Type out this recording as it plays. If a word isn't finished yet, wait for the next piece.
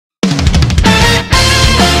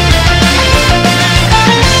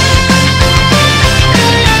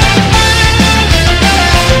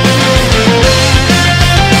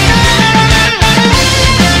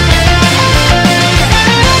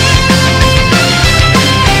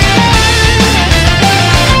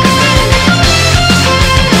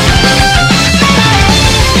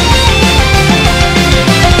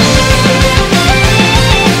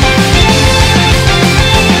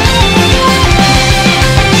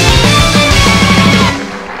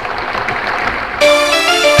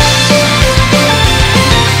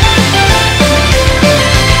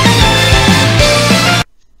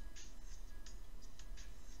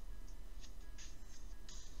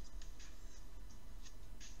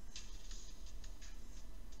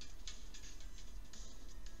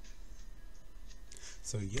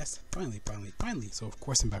So yes, finally. So of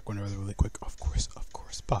course I'm back with another really quick, of course,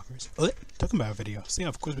 poggers. Talking about a video. So yeah,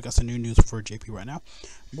 of course we got some new news for JP right now.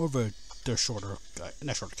 More of they're shorter,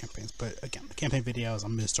 not shorter campaigns, but again, the campaign videos,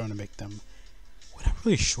 I'm just starting to make them, not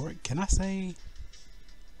really short, can I say?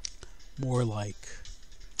 More like,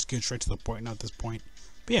 just getting straight to the point now at this point.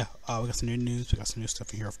 But yeah, we got some new news, we got some new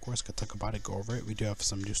stuff in here, of course, gotta talk about it, go over it. We do have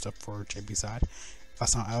some new stuff for JP side. If I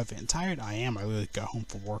sound out of it and tired, I am. I literally got home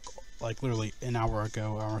from work, like literally an hour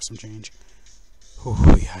ago, hour some change.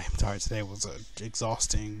 Oh yeah, I am tired. Today was a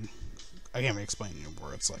exhausting, I can't even explain it in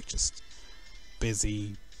words, like just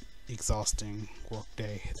busy, exhausting work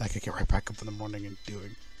day. I could get right back up in the morning and do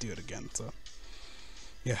it again. So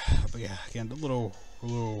yeah, but yeah, again, a little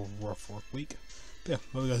rough work week. But yeah,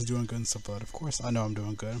 well, you guys are doing good and stuff like that. Of course, I know I'm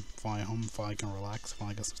doing good. I'm finally home, finally can relax,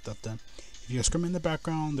 finally got some stuff done. If you're screaming in the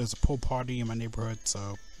background, there's a pool party in my neighborhood,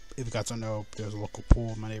 so if you guys don't know, there's a local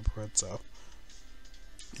pool in my neighborhood, so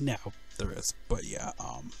now there is. But yeah,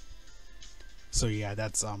 so yeah,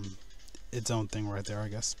 that's its own thing right there, I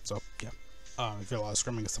guess. So yeah, if you're a lot of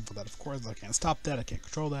screaming and stuff like that, of course, I can't stop that, I can't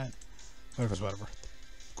control that, whatever.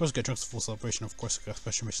 Of course, we got Trunks' full celebration. Of course, we got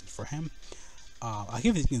special missions for him. I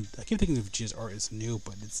keep thinking Vegeta's art is new,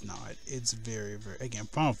 but it's not. It's very, again,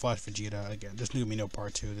 Final Flash Vegeta. Again, there's gonna be no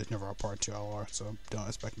part 2. There's never a part 2 LR, so don't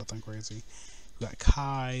expect nothing crazy. We got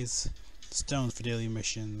Kai's, Stones for daily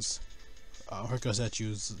missions, Hercules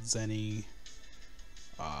statues, Zenny.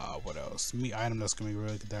 What else? Me item that's gonna be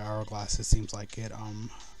really good. The Hourglass, it seems like it.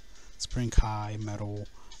 Spring Kai, Metal.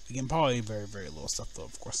 Again, probably very, little stuff though.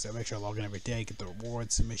 Of course, make sure to log in every day, get the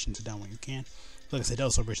rewards, submissions done when you can. Like I said,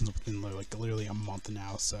 those celebrations within literally a month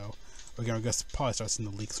now, so we're gonna probably start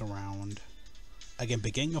seeing the leaks around. Again,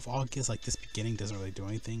 beginning of August, like this beginning doesn't really do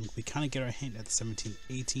anything. We kind of get our hint at the 17th,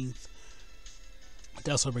 18th.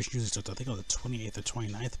 That celebration usually starts, I think, on the 28th or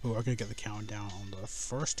 29th, but we're gonna get the countdown on the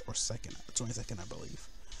 1st or 2nd, 22nd, I believe.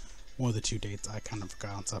 One of the two dates I kind of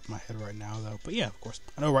forgot on top of my head right now, though. But yeah, of course,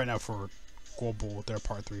 I know right now for Global, their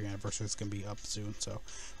part 3 anniversary is gonna be up soon, so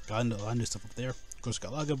got a lot of new stuff up there. Of course, we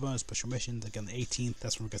got Lago Bonus, special missions. Again, the 18th,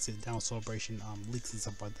 that's when we're gonna see the down celebration, leaks and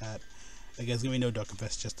stuff like that. Again, it's gonna be no Dokkan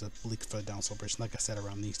Fest, just the leaks for the down celebration. Like I said,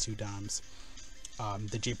 around these 2 times.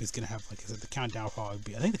 The JP is gonna have, like I said, the countdown will probably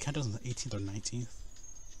be, I think the countdown is on the 18th or 19th.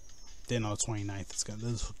 Then on the 29th, it's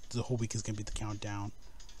gonna, the whole week is gonna be the countdown.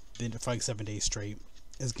 Then for like 7 days straight,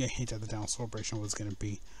 it's gonna hint at the down celebration what it's gonna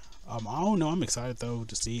be. I don't know. I'm excited though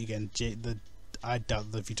to see again. I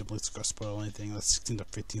doubt the future leaks are gonna spoil anything. The 16th or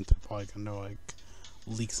 15th, we're probably gonna know like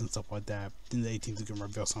leaks and stuff like that. Then the 18th is gonna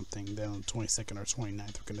reveal something. Then on the 22nd or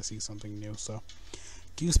 29th, we're gonna see something new. So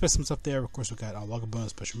you expect some stuff there. Of course, we got Lago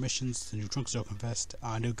Bonus special missions, the new Trunks Dokkan Fest,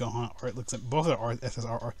 new Gohan art. Looks like both of the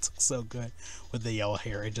SSR arts look so good with the yellow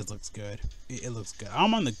hair. It just looks good. It looks good.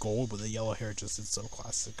 I'm on the gold, but the yellow hair just is so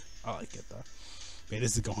classic. I like it though. But yeah,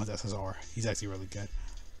 this is Gohan's SSR. He's actually really good.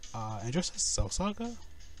 And just Cell Saga.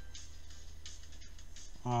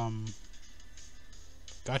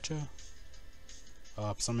 Gotcha.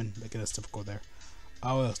 Summon, I guess it's typical there.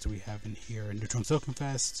 What else do we have in here? New Trunks Dokkan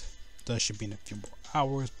Fest. That should be in a few more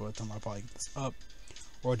hours, but then I'll probably get this up.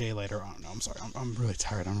 Or a day later, I don't know. I'm sorry. I'm really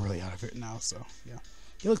tired. I'm really out of it now, so yeah.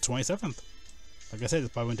 You look 27th. Like I said,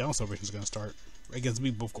 it's probably when down celebration is going to start. I guess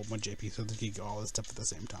we both got one JP, so they can get all this stuff at the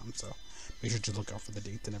same time, so make sure to look out for the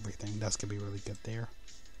dates and everything. That's going to be really good there.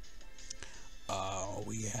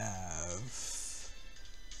 We have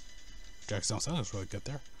Jackson Sound is really good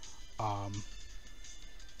there.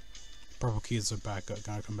 Purple Keys are back up,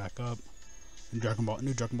 gonna come back up. And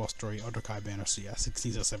new Dragon Ball story, Ultra Kai banner. So yeah,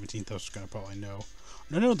 16th or 17th, I was gonna probably know.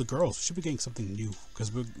 No, the girls. We should be getting something new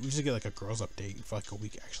because we should get like a girls update for like a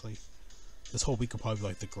week. Actually, this whole week will probably be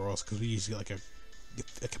like the girls because we usually get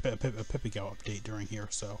like a Peppy Gal update during here.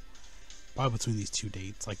 So probably between these 2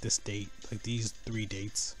 dates, like this date, like these 3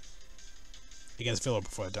 dates. Again, it's filler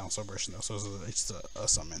before the down celebration though, so it's a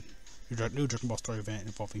summon. New Dragon Ball story event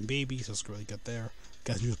involving Baby, so it's really good there.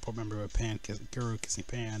 Got a new support member with Pan, Guru, kissing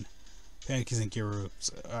Pan, Pan kissing Guru,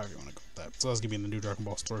 so however you want to go with that. So that's gonna be in the new Dragon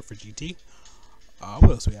Ball story for GT. What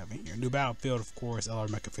else do we have in here? New Battlefield, of course, LR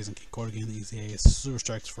Mecha facing King Code again, the EZA'S, Super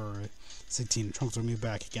Strikes for 16, Trunks will be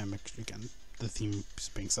back again, the theme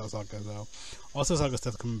being Cell Saga though. Also Saga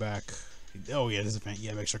stuff coming back. Oh yeah, this event,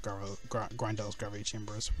 yeah, make sure grind those gravity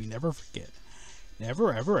chambers. We never forget.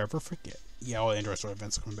 Never, ever forget. Yeah, all the Android store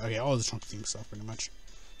events are coming back. Yeah, all the Trunk theme stuff, pretty much.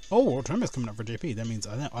 Oh, World Tournament's coming up for JP. That means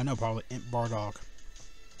I know probably Imp Bardock.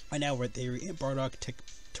 Right now, we're at the Imp Bardock, Tick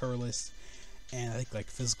Turles, and I think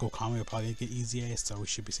like Physical Comedy will probably get EZA, so we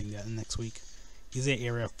should be seeing that in next week. EZA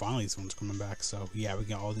area finally this one's coming back, so yeah, we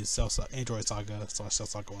got all these Android Saga / Cell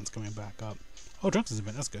Saga ones coming back up. Oh, Trunks'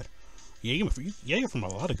 event, that's good. Yeah, you get from a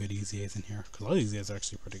lot of good EZAs in here, because a lot of EZAs are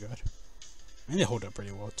actually pretty good. And they hold up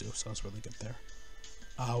pretty well too, so it's really good there.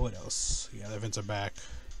 What else? Yeah, the events are back.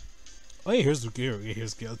 Oh yeah, here's the gear. Yeah,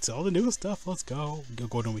 it's all the new stuff. Let's go.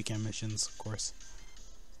 Golden Weekend missions, of course.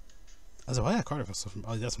 I was like, why that card stuff from?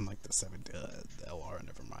 Oh, that's from like the the LR.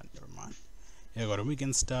 Never mind. Yeah, Golden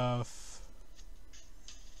Weekend stuff.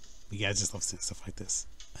 You guys just love seeing stuff like this.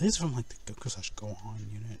 This is from like the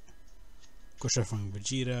Goku/Gohan unit. Goku from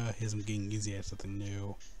Vegeta. Here's him getting easy at something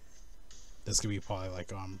new. This could be probably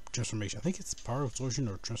like transformation. I think it's power absorption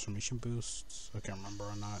or transformation boosts. I can't remember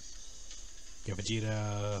or not. Yeah,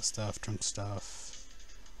 Vegeta stuff, Trunks stuff.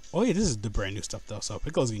 Oh yeah, this is the brand new stuff though. So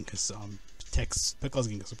Piccolo's getting his Piccolo's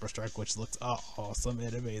getting Super Strike, which looks awesome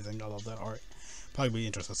and amazing. I love that art. Probably be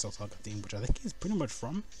interested in Cell Saga theme, which I think he's pretty much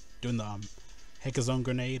from doing the Hekazone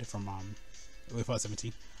grenade from Wave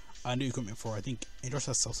 17. New equipment for I think Android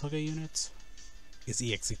Cell Saga units. Is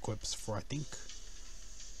EX equips for I think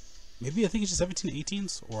it's just 17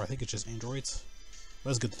 18s, or I think it's just androids.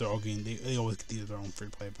 That's good that they're all getting, they always get their own free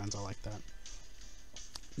play events. I like that.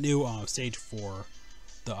 New stage for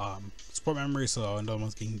the support memory, so another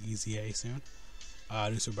one's getting EZA soon.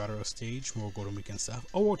 New Super Battle stage, more Golden Weekend stuff.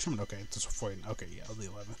 Oh, World Tournament, okay, just before, okay, yeah, the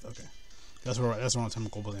 11th, okay. That's around the time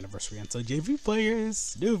of Global Anniversary. And so JV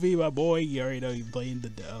players, new V, my boy, you already know you're playing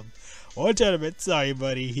the World Tournament. Sorry,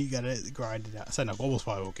 buddy, he gotta grind it out. So no, Global's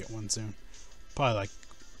probably will get one soon. Probably like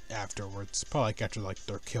afterwards, probably like after like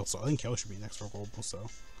their kill. So I think Kill should be next for Global. So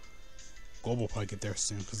Global will probably get there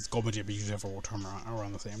soon because Global JP usually have a World Tournament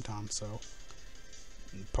around the same time. So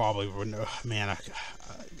probably wouldn't. Man,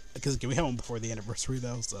 because we have one before the anniversary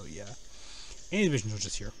though. So yeah, any divisions are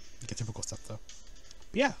just here. You get typical stuff though.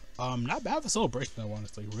 But yeah, not bad for celebration though.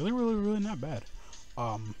 Honestly, really not bad.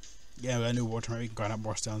 Yeah, I knew World Tournament. We can grind up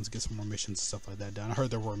more stones, get some more missions and stuff like that done. I heard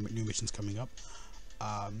there were new missions coming up.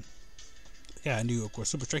 Yeah, a new, of course,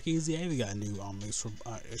 Super Strike EZA. We got a new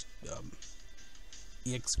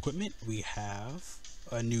EX equipment. We have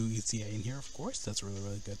a new EZA in here, of course. That's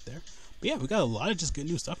really good there. But yeah, we got a lot of just good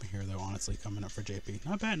new stuff in here, though, honestly, coming up for JP.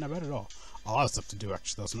 Not bad at all. A lot of stuff to do,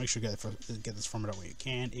 actually, though, so make sure you get this from it when you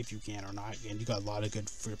can, if you can or not. And you got a lot of good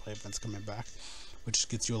free-to-play events coming back, which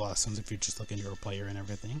gets you a lot of sense if you're just looking at your player and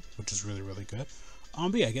everything, which is really good.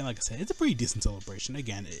 But yeah, again, like I said, it's a pretty decent celebration.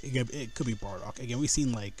 Again, it could be Bardock. Again, we've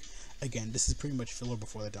seen, like, again, this is pretty much filler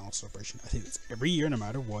before the download celebration. I think it's every year, no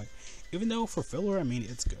matter what. Even though for filler, I mean,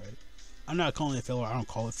 it's good. I'm not calling it filler. I don't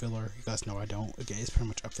call it filler. You guys know I don't. Again, it's pretty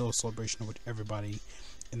much a filler celebration, which everybody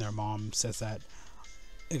and their mom says that.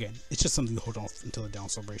 Again, it's just something to hold on until the down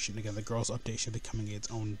celebration. Again, the girls' update should be coming its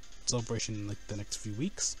own celebration in like the next few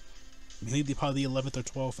weeks. Maybe probably the 11th or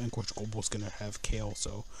 12th, and of course Global's gonna have Kale,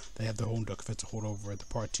 so they have their own duck event to hold over at the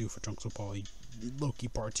part 2 for Trunks will probably Loki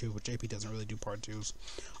part 2, but JP doesn't really do part 2s.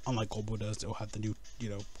 Unlike Global does, they'll have the new,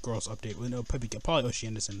 girls update. Well, no, probably Oshi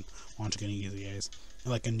Anderson launch getting EZAs,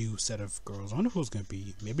 and like a new set of girls. I wonder who's gonna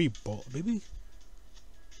be. Maybe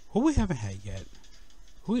who we haven't had yet.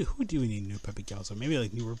 Who do we need new Peppy Gals? So maybe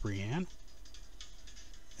like newer Brienne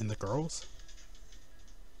and the girls.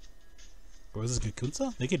 Or is this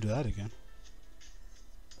Kunsa? They could do that again.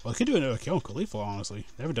 Well, they could do another Kale and Khalifa, honestly.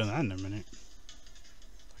 They haven't done that in a minute.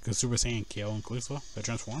 Like a Super Saiyan Kale and Khalifa that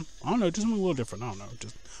transform. I don't know, just something a little different. I don't know.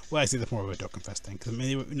 Well, I see that's more of a Dokkan Fest thing. Because,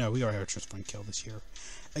 we already have a transforming Kale this year.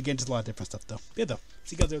 Again, just a lot of different stuff, though. Yeah, though.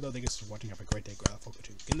 See you guys there, though. Thank you for watching. Have a great day. Go out,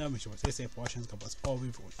 focus. Good night. Make sure to stay safe. Watching. God bless all of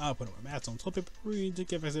you. I'll put my mask on. So, people, read to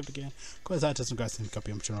get myself again. Go ahead, test some guys and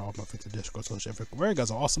copy. I'm sure all my friends in Discord, social everywhere. You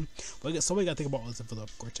guys are awesome. But so we got to think about all this for the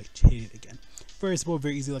upgrade. Check it again. Very simple,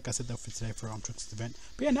 very easy, like I said, though, for today for Trunks' event.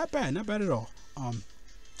 But yeah, not bad at all.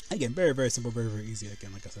 Again, very simple, very easy.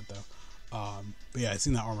 Again, like I said, though. But yeah,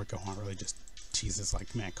 seeing that armor go on really just Jesus,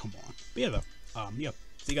 like, man, come on. But yeah, though. Yeah.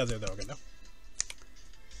 See you guys there, though. Again, though.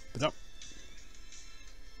 But